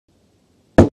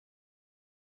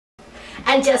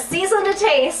and just season to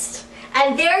taste.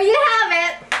 And there you have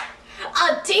it,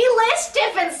 a delish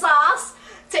dipping sauce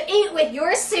to eat with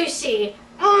your sushi.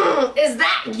 Is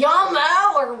that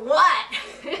yum-o or what?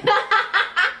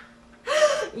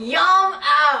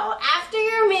 Yum-o. After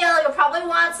your meal, you'll probably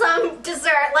want some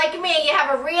dessert. Like me, you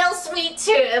have a real sweet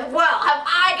tooth. Well, have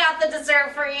I got the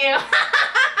dessert for you?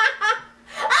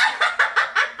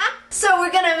 So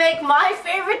we're gonna make my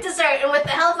favorite dessert, and with the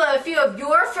help of a few of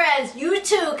your friends, you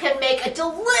too can make a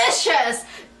delicious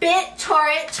bit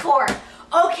torte.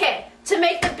 Okay, to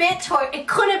make the bit torte, it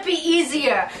couldn't be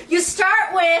easier. You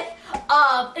start with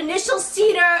initial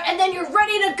cedar, and then you're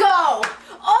ready to go.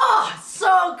 Oh,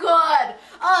 so good.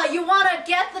 You want to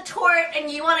get the torte,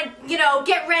 and you want to,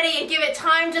 get ready and give it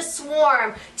time to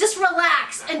swarm. Just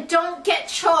relax and don't get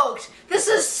choked. This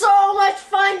is so much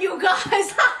fun, you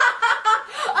guys.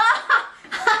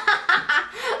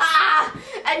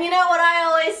 And you know what I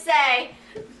always say?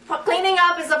 Cleaning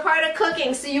up is a part of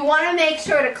cooking, so you want to make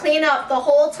sure to clean up the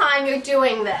whole time you're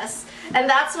doing this. And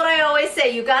that's what I always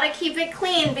say. You got to keep it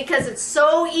clean because it's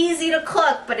so easy to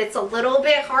cook, but it's a little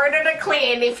bit harder to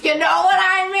clean, if you know what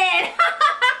I mean.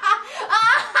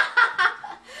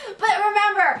 But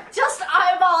remember, just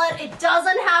eyeball it. It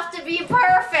doesn't have to be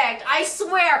perfect. I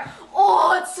swear.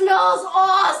 Oh, it smells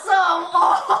awesome.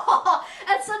 Oh,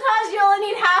 and sometimes you only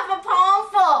need half a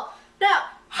palmful. Now,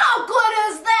 how good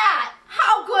is that?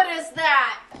 How good is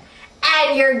that?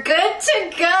 And you're good to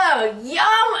go.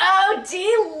 Yum-o,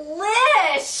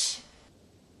 delish.